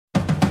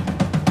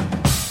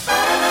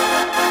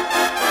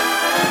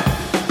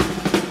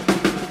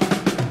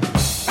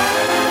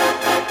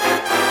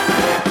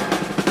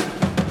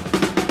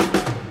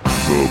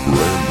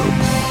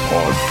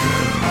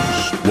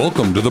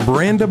Welcome to the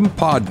Brandon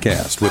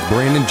Podcast with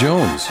Brandon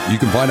Jones. You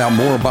can find out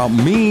more about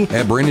me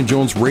at Brandon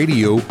Jones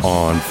Radio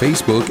on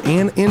Facebook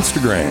and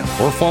Instagram,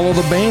 or follow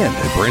the band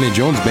at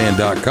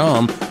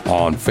BrandonJonesBand.com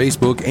on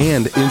Facebook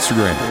and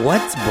Instagram.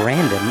 What's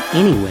Brandon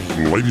anyway?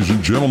 Ladies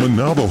and gentlemen,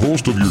 now the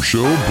host of your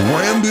show,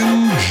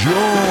 Brandon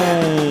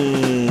Jones.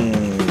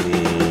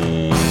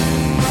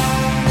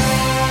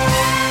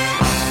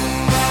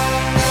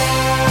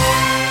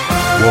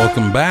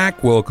 Welcome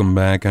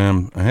back.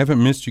 I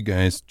haven't missed you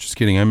guys. Just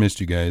kidding. I missed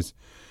you guys.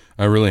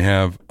 I really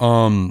have.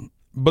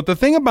 But the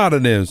thing about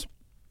it is,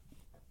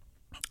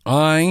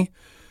 I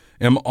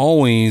am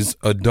always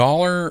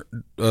 $1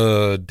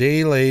 a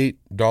day late,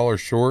 $1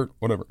 short,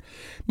 whatever.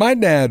 My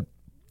dad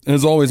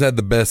has always had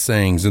the best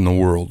sayings in the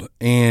world,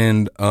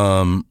 and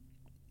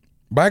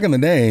back in the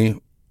day,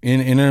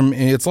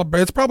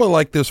 it's probably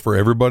like this for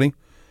everybody.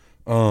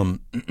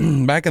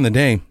 Back in the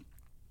day,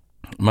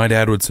 my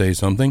dad would say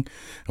something,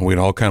 and we'd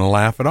all kind of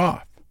laugh it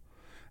off.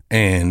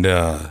 And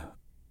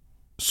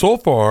so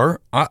far,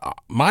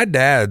 my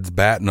dad's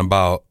batting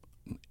about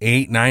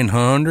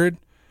 800-900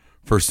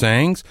 for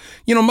sayings.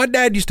 You know, my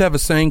dad used to have a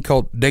saying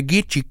called, "They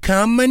get you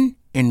coming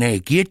and they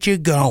get you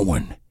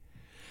going."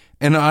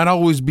 And I'd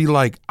always be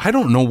like, I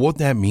don't know what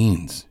that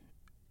means,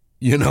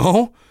 you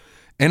know?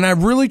 And I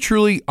really,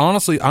 truly,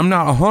 honestly, I'm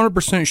not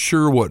 100%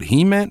 sure what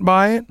he meant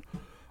by it.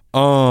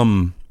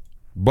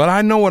 But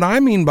I know what I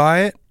mean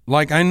by it.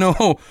 Like, I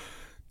know,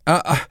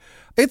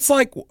 it's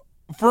like,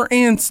 for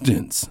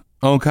instance,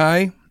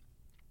 okay,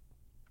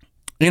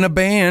 in a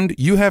band,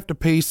 you have to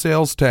pay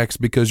sales tax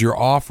because you're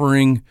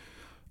offering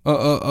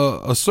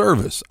a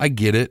service. I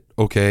get it,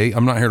 okay,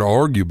 I'm not here to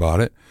argue about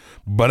it,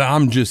 but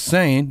I'm just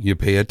saying, you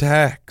pay a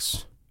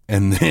tax,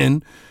 and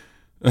then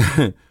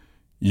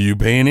you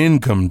pay an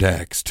income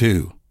tax,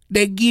 too.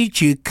 They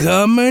get you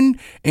coming,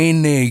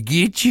 and they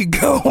get you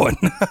going,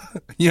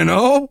 you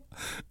know?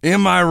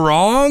 Am I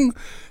wrong?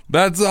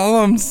 That's all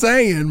I'm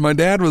saying. My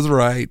dad was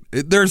right.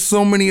 There's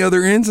so many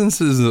other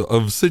instances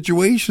of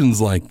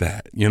situations like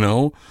that, you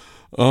know?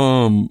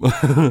 Oh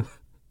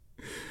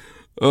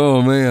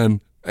man.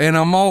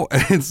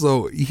 And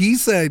so he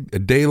said a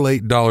day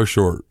late, $1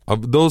 short,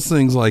 those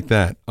things like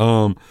that.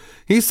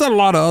 He said a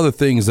lot of other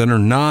things that are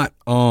not,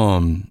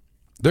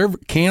 they're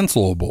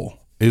cancelable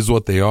is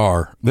what they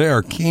are. They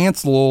are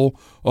cancelable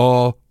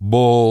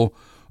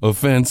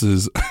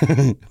offenses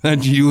that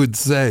you would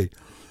say.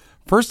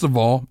 First of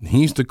all,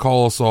 he used to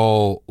call us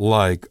all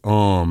like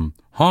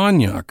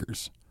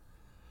Hanyakers.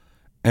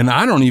 And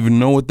I don't even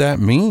know what that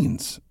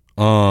means.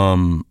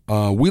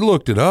 We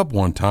looked it up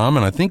one time,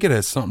 and I think it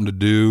has something to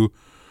do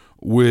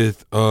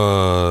with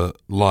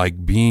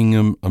like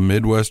being a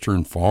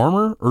Midwestern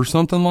farmer or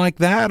something like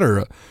that,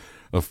 or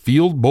a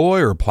field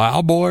boy or a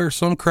plow boy or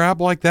some crap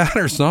like that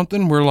or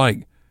something. We're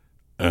like,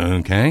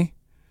 okay,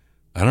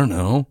 I don't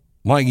know.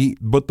 Like,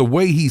 but the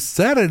way he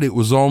said it, it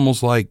was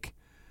almost like,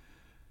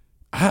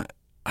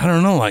 I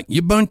don't know, like,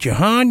 you bunch of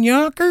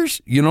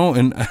Hanyakers, you know,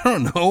 and I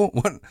don't know,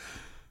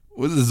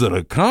 what is it,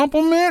 a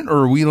compliment,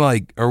 or is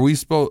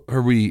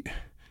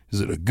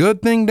it a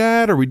good thing,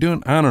 Dad? Are we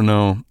doing, I don't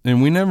know,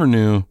 and we never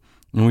knew,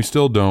 and we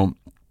still don't.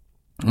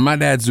 My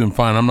dad's doing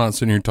fine. I'm not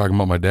sitting here talking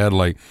about my dad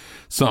like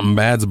something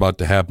bad's about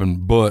to happen,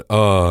 but,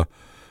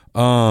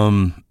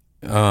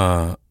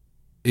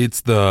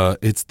 it's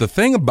the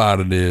thing about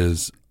it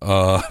is,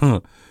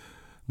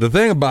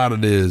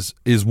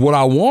 is what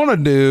I want to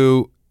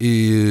do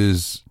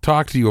is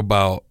talk to you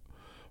about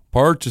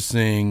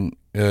purchasing,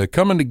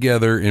 coming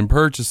together and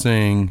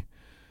purchasing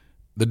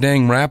the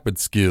dang Rapid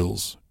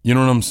Skills. You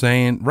know what I'm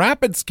saying?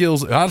 Rapid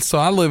Skills. So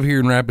I live here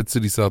in Rapid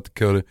City, South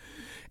Dakota.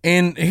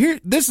 And here,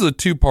 this is a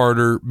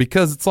two-parter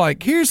because it's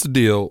like, here's the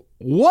deal.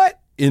 What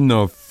in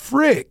the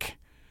frick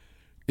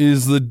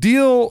is the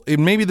deal?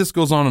 And maybe this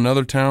goes on in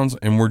other towns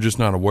and we're just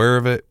not aware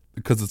of it,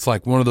 because it's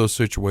like one of those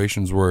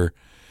situations where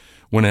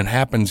when it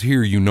happens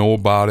here, you know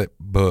about it,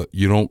 but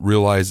you don't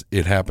realize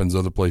it happens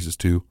other places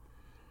too.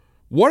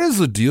 What is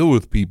the deal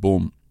with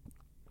people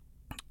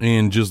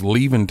and just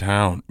leaving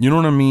town? You know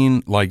what I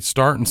mean? Like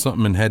starting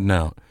something and heading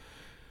out.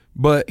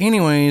 But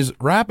anyways,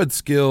 Rapid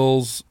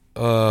Skills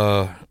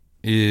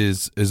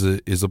is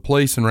a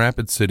place in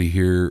Rapid City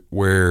here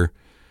where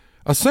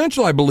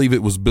essentially I believe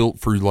it was built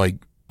for like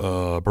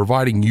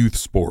providing youth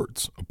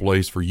sports, a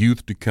place for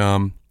youth to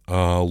come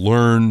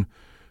learn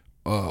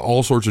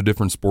all sorts of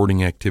different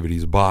sporting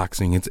activities,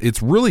 boxing.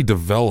 It's really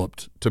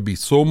developed to be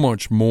so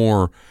much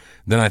more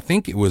than I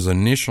think it was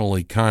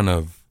initially kind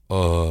of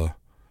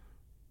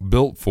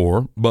built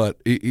for. But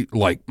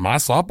like my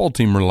softball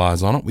team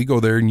relies on it. We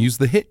go there and use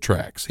the hit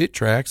tracks. Hit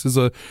tracks is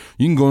you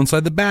can go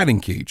inside the batting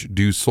cage,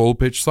 do slow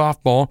pitch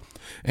softball,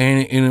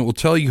 and it will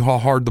tell you how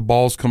hard the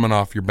ball's coming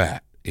off your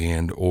bat.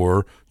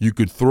 Or you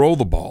could throw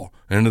the ball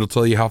and it'll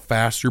tell you how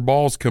fast your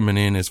ball's coming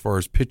in as far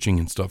as pitching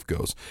and stuff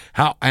goes.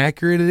 How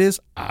accurate it is,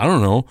 I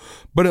don't know,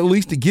 but at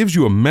least it gives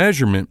you a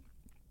measurement.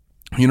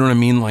 You know what I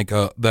mean? Like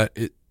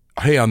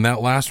hey, on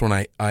that last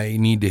one, I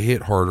need to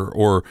hit harder,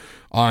 or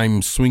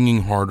I'm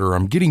swinging harder.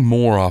 I'm getting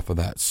more off of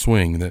that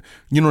swing.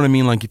 You know what I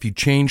mean? Like if you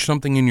change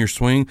something in your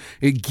swing,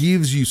 it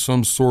gives you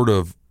some sort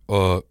of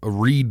a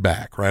read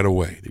back right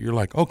away that you're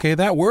like, okay,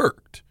 that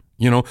worked.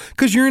 You know,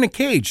 because you're in a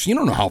cage. You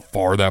don't know how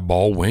far that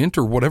ball went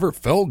or whatever. It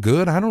felt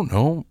good. I don't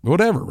know.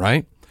 Whatever,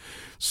 right?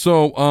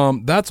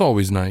 So that's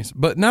always nice.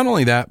 But not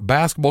only that,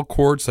 basketball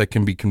courts that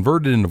can be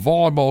converted into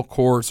volleyball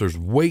courts. There's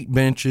weight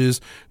benches.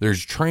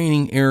 There's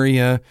training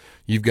area.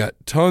 You've got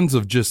tons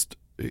of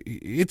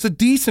it's a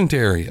decent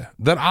area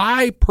that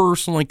I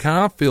personally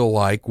kind of feel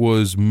like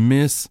was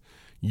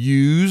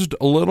misused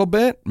a little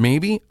bit.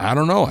 Maybe. I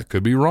don't know. I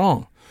could be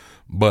wrong.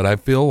 But I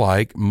feel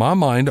like my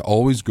mind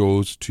always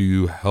goes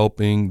to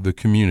helping the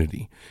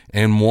community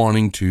and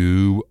wanting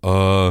to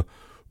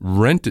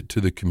rent it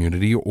to the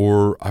community,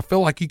 or I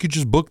feel like you could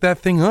just book that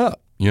thing up,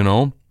 you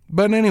know?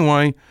 But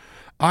anyway,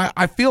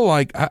 I feel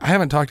like I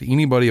haven't talked to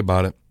anybody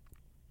about it.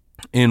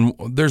 And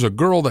there's a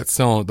girl that's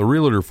selling it, the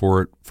realtor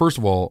for it. First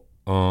of all,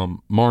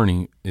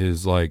 Marnie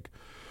is like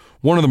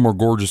one of the more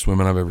gorgeous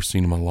women I've ever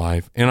seen in my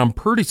life. And I'm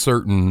pretty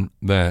certain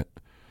that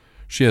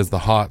she has the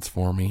hots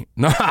for me.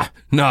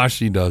 Nah,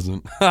 she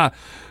doesn't.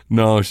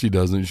 No, she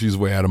doesn't. She's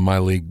way out of my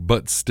league.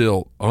 But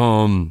still,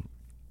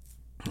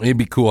 it'd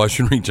be cool. I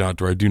should reach out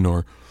to her. I do know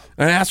her.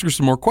 And ask her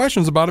some more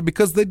questions about it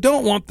because they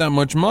don't want that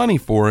much money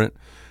for it.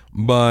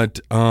 But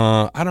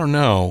I don't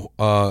know.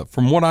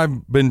 From what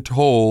I've been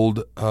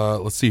told,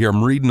 let's see here.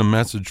 I'm reading a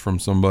message from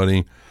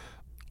somebody.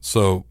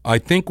 So I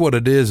think what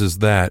it is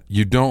that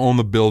you don't own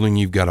the building.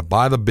 You've got to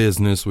buy the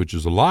business, which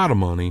is a lot of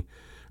money.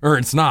 Or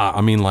it's not.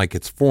 I mean, like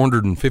it's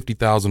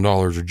 $450,000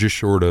 or just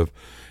short of.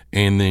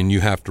 And then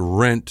you have to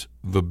rent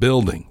the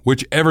building,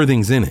 which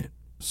everything's in it.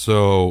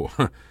 So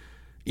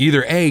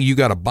either A, you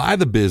got to buy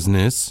the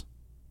business,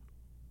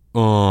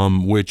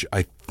 which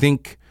I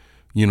think,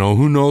 you know,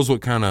 who knows what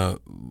kind of,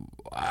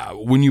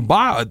 when you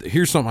buy,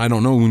 here's something I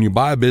don't know. When you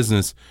buy a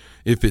business,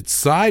 if it's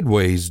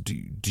sideways, do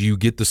you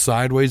get the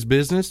sideways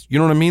business? You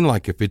know what I mean?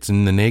 Like if it's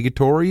in the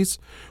negatories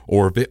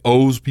or if it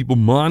owes people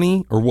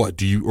money or what,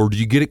 do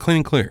you get it clean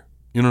and clear?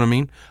 You know what I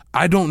mean?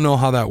 I don't know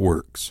how that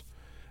works.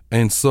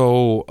 And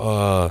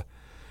so,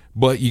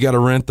 but you got to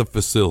rent the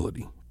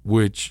facility,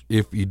 which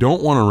if you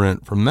don't want to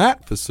rent from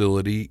that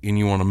facility and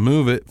you want to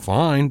move it,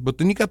 fine. But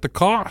then you got the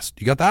cost.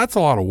 That's a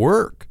lot of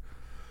work.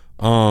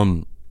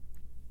 So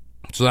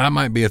that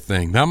might be a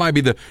thing. That might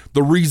be the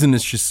reason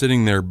it's just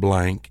sitting there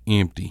blank,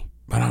 empty.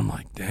 But I'm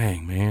like,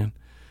 dang, man.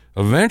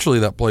 Eventually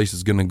that place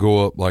is going to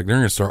go up. Like they're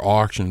going to start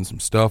auctioning some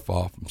stuff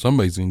off. And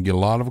somebody's going to get a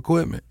lot of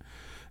equipment.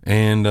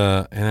 And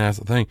that's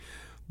the thing.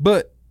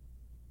 But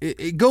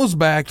it goes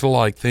back to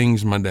like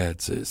things my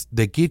dad says.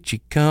 They get you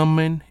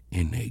coming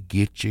and they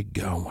get you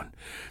going.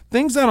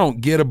 Things I don't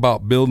get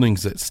about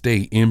buildings that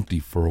stay empty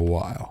for a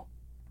while.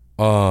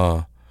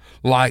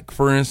 Like,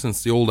 for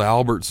instance, the old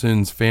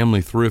Albertsons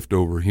Family Thrift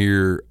over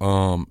here.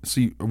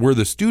 See, where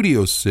the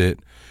studios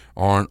sit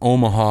on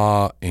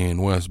Omaha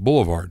and West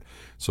Boulevard.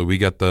 So we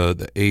got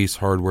the Ace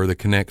Hardware, the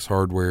Connects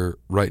Hardware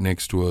right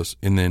next to us.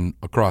 And then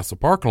across the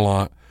parking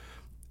lot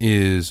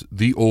is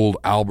the old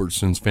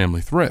Albertsons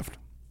Family Thrift.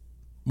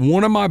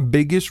 One of my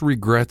biggest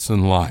regrets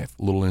in life,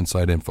 little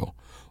inside info,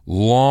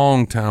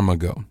 long time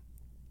ago.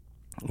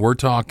 We're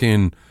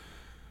talking,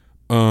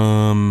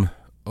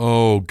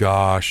 oh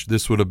gosh,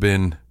 this would have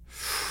been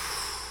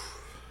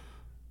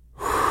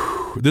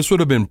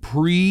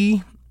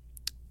pre,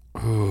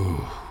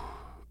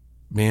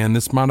 man,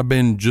 this might have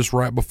been just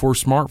right before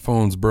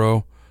smartphones,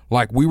 bro.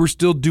 Like we were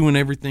still doing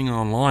everything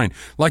online.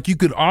 Like you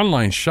could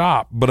online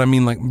shop, but I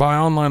mean like by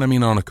online, I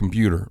mean on a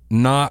computer,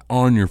 not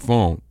on your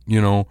phone,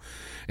 you know?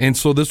 And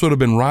so this would have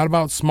been right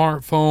about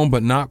smartphone,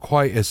 but not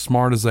quite as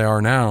smart as they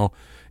are now.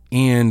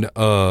 And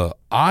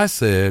I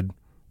said,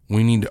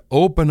 we need to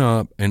open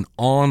up an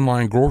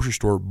online grocery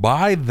store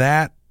by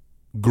that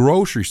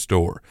grocery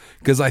store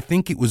because I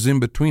think it was in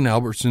between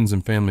Albertsons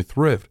and Family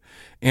Thrift.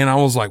 And I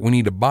was like, we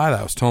need to buy that.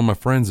 I was telling my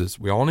friends this.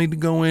 We all need to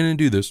go in and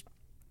do this.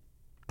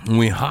 And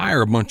we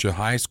hire a bunch of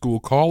high school,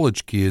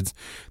 college kids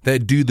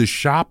that do the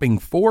shopping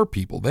for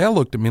people. They all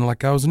looked at me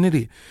like I was an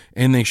idiot.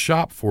 And they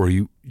shop for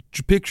you.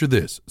 Picture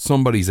this.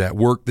 Somebody's at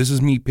work. This is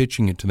me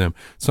pitching it to them.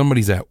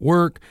 Somebody's at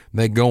work.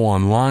 They go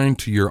online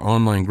to your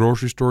online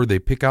grocery store. They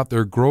pick out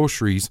their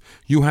groceries.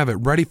 You have it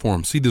ready for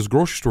them. See, this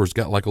grocery store's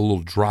got like a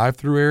little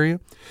drive-through area.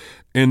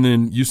 And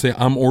then you say,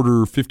 I'm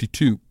order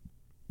 52.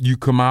 You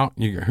come out,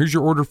 here's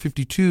your order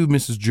 52,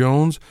 Mrs.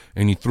 Jones,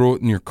 and you throw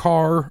it in your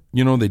car.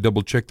 You know, they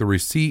double check the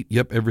receipt.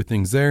 Yep,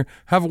 everything's there.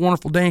 Have a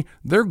wonderful day.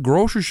 Their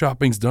grocery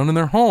shopping's done in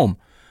their home.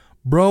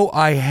 Bro,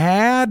 I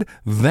had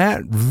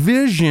that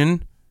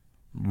vision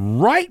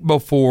right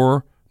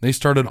before they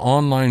started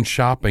online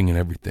shopping and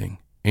everything.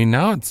 And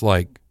now it's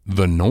like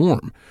the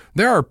norm.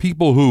 There are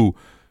people who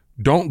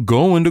don't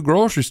go into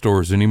grocery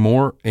stores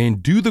anymore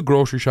and do the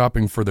grocery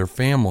shopping for their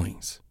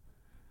families.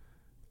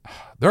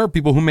 There are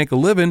people who make a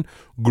living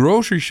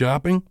grocery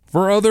shopping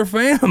for other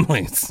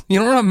families.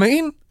 You know what I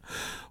mean?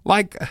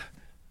 Like,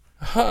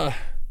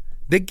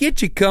 They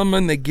get you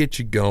coming, they get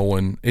you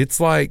going. It's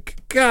like,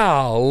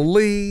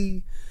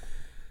 golly,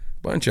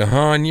 bunch of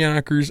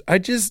Hanyakers. I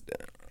just,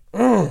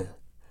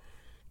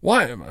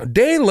 why a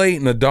day late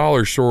and a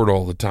dollar short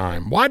all the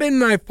time? Why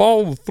didn't I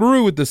follow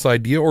through with this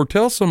idea or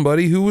tell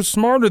somebody who was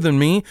smarter than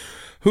me,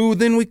 who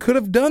then we could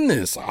have done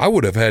this? I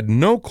would have had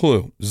no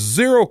clue,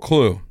 zero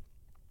clue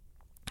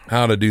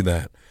how to do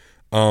that,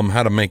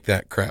 how to make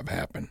that crap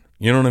happen.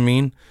 You know what I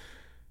mean?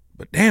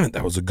 But damn it,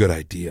 that was a good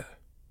idea.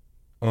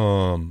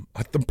 I'm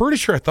pretty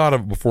sure I thought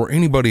of it before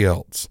anybody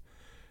else.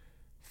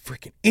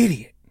 Freaking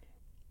idiot.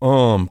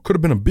 Could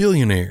have been a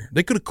billionaire.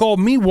 They could have called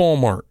me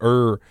Walmart,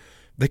 or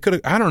they could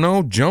have, I don't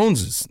know,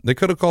 Jones's. They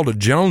could have called it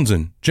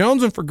Jonesin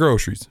for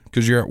groceries,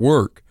 because you're at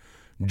work.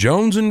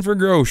 Jonesin for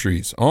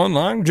groceries,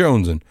 online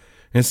Jonesin,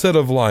 instead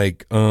of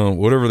like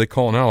whatever they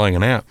call it now, like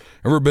an app.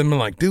 Ever been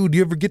like, dude, do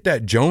you ever get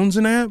that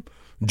Jonesin app?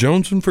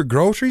 Jonesin for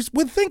groceries?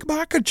 Well, think about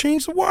it, I could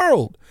change the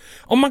world.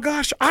 Oh my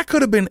gosh, I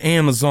could have been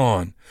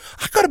Amazon.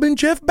 I could have been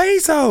Jeff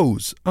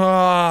Bezos.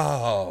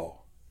 Oh.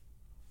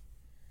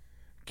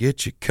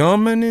 Get you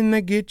coming and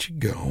they get you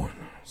going.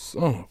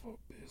 Son of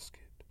a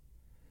biscuit.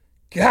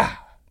 God.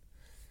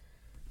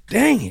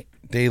 Dang it.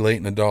 Day late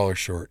and a dollar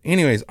short.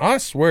 Anyways, I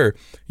swear,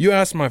 you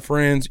ask my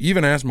friends,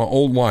 even ask my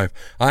old wife,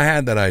 I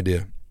had that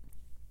idea.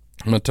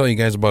 I'm going to tell you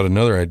guys about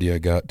another idea I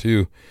got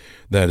too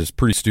that is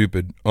pretty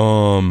stupid.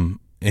 And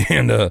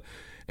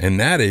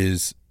that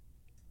is,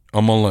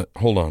 I'm going to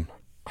hold on.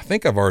 I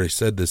think I've already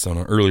said this on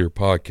an earlier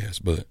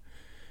podcast, but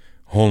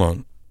hold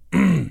on.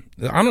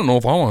 I don't know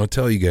if I want to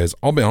tell you guys.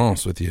 I'll be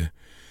honest with you.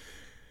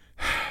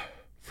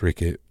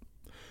 Freak it.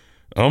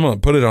 I'm going to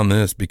put it on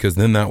this because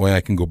then that way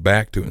I can go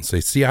back to it and say,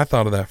 see, I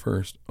thought of that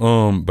first.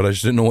 But I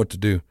just didn't know what to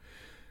do.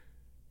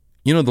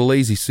 You know, the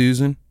Lazy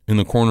Susan in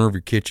the corner of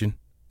your kitchen?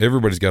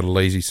 Everybody's got a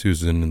Lazy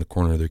Susan in the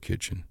corner of their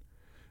kitchen.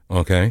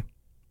 Okay.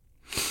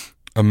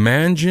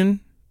 Imagine,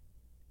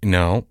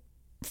 now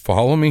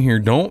follow me here.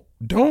 Don't,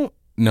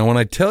 now when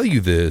I tell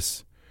you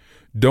this,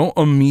 don't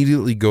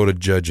immediately go to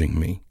judging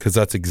me, because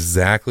that's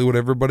exactly what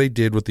everybody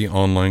did with the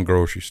online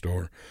grocery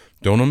store.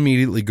 Don't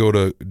immediately go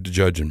to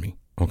judging me.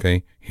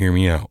 Okay, hear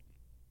me out.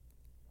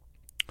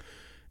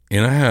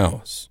 In a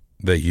house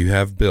that you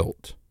have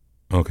built,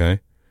 okay,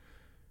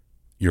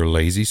 your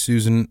Lazy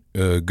Susan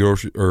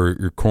grocery, or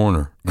your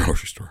corner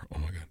grocery store. Oh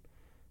my God.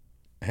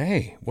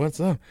 Hey, what's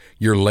up?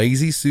 Your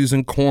Lazy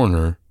Susan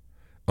corner,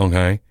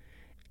 okay,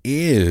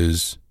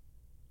 is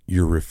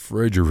your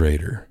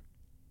refrigerator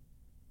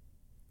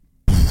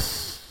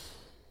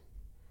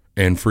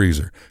and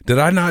freezer. Did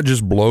I not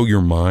just blow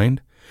your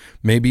mind?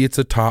 Maybe it's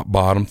a top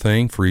bottom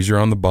thing, freezer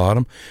on the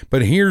bottom.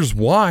 But here's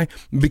why: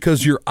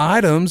 because your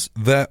items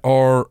that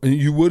are,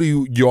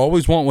 you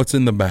always want what's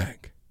in the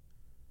back,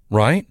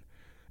 right?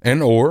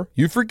 And or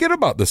you forget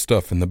about the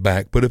stuff in the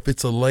back. But if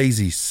it's a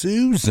Lazy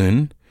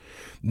Susan,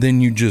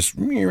 then you just,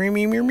 well,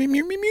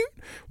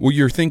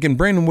 you're thinking,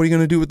 Brandon, what are you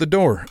going to do with the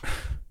door?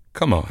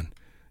 Come on.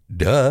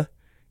 Duh.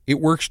 It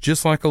works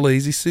just like a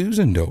Lazy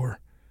Susan door.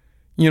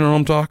 You know what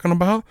I'm talking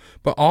about?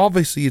 But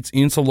obviously it's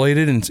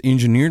insulated and it's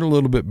engineered a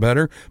little bit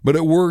better, but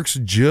it works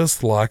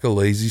just like a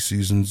Lazy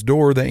Susan's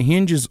door that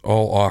hinges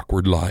all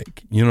awkward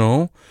like, you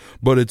know,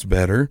 but it's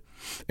better.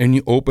 And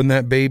you open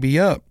that baby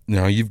up.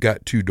 Now you've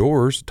got two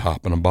doors,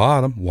 top and a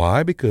bottom.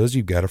 Why? Because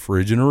you've got a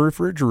fridge and a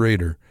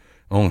refrigerator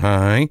on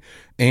high.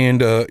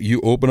 And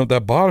you open up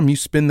that bottom, you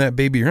spin that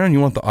baby around.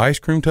 You want the ice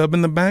cream tub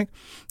in the back?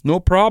 No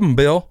problem,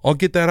 Bill. I'll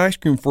get that ice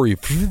cream for you.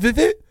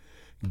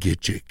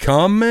 Get you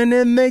coming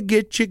and they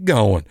get you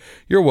going.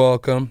 You're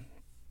welcome.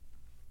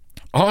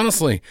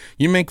 Honestly,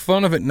 you make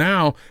fun of it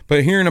now,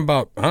 but hearing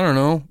about, I don't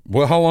know,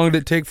 well, how long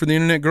did it take for the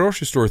internet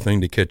grocery store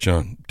thing to catch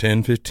on?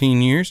 10,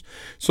 15 years?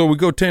 So we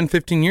go 10,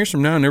 15 years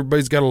from now and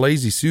everybody's got a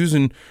Lazy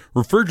Susan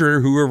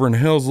refrigerator, whoever in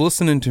hell's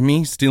listening to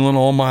me, stealing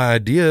all my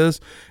ideas,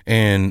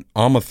 and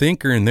I'm a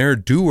thinker and they're a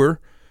doer,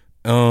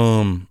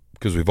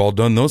 because we've all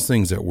done those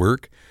things at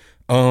work,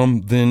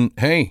 then,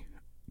 hey,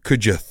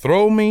 could you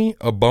throw me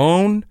a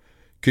bone?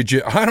 Could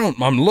you,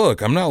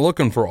 I'm not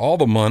looking for all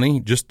the money,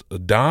 just a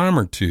dime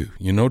or two,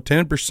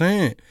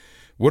 10%,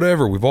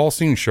 whatever. We've all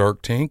seen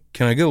Shark Tank.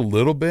 Can I get a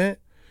little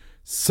bit?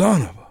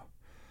 Son of a.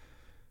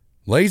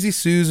 Lazy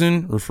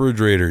Susan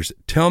refrigerators.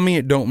 Tell me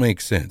it don't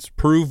make sense.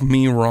 Prove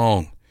me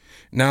wrong.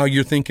 Now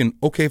you're thinking,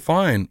 okay,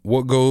 fine.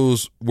 What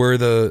goes where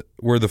the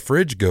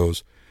fridge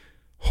goes?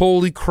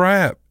 Holy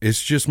crap.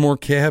 It's just more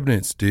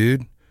cabinets,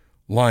 dude.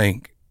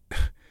 Like,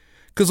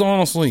 cause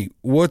honestly,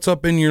 what's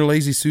up in your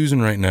Lazy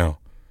Susan right now?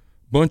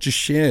 Bunch of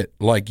shit.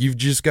 Like, you've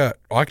just got,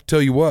 I can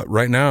tell you what,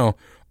 right now,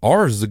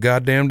 ours is a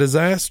goddamn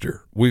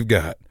disaster. We've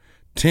got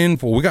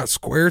tinfoil. We got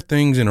square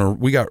things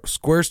we got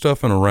square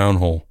stuff in a round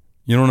hole.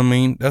 You know what I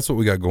mean? That's what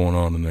we got going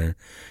on in there.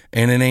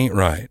 And it ain't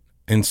right.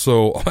 And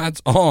so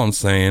that's all I'm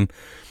saying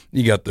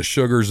You got the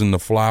sugars and the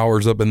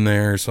flours up in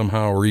there.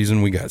 Somehow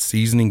reason we got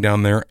seasoning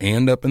down there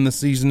and up in the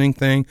seasoning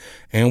thing.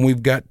 And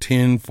we've got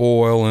tin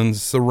foil and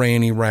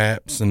saran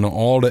wraps and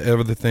all the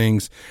other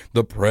things.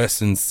 The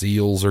press and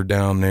seals are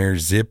down there.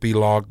 Zippy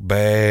lock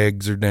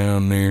bags are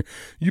down there.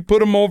 You put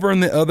them over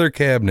in the other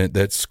cabinet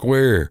that's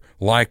square,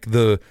 like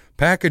the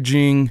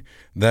packaging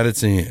that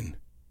it's in.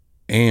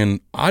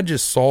 And I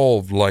just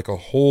solved like a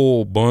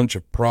whole bunch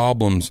of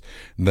problems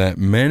that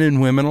men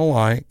and women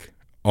alike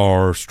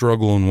are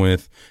struggling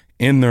with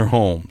in their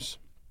homes.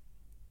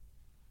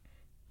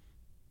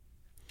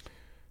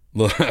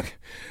 Look,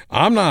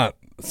 I'm not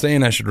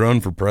saying I should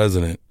run for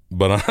president,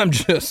 but I'm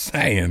just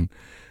saying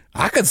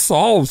I could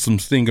solve some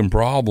stinking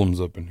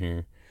problems up in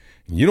here.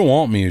 You don't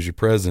want me as your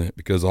president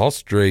because I'll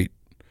straight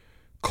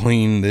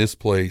clean this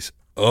place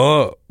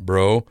up,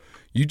 bro.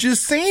 You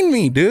just seen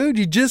me, dude.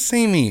 You just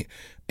seen me.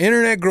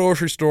 Internet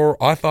grocery store.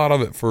 I thought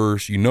of it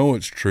first. You know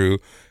it's true.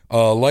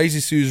 Lazy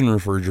Susan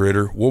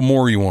refrigerator. What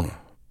more you want?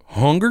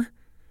 Hunger?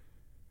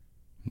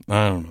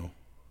 I don't know.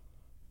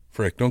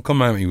 Frick, don't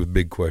come at me with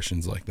big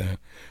questions like that.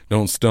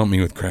 Don't stump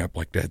me with crap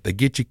like that. They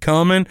get you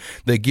coming,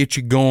 they get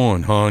you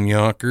going, hon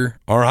yocker.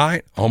 All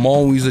right? I'm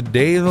always a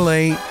day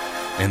late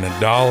and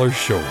 $1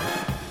 short.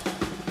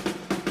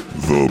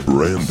 The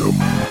Brandom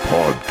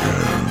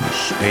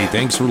Podcast. Hey,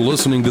 thanks for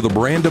listening to the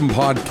Brandom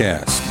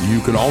Podcast.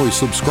 You can always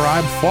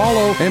subscribe,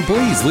 follow, and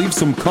please leave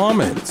some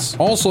comments.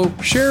 Also,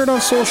 share it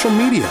on social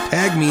media.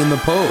 Tag me in the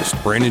post.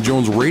 Brandon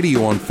Jones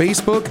Radio on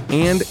Facebook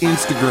and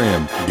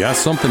Instagram. Got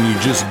something you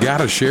just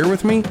gotta share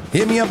with me?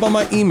 Hit me up on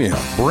my email,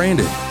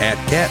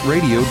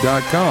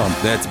 brandon@catradio.com.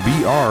 That's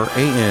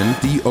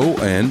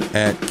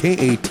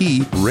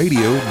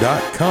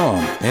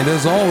BRANDON@KATradio.com. And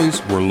as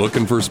always, we're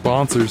looking for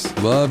sponsors.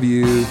 Love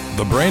you.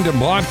 The Brandon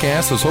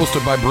Podcast is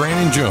hosted by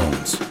Brandon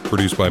Jones,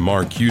 produced by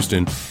Mark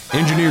Houston,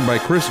 engineered by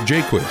Chris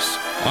Jaquist,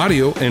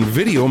 audio and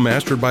video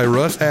mastered by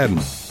Russ Haddon.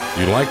 If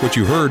you like what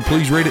you heard,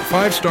 please rate it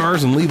 5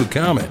 stars and leave a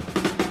comment.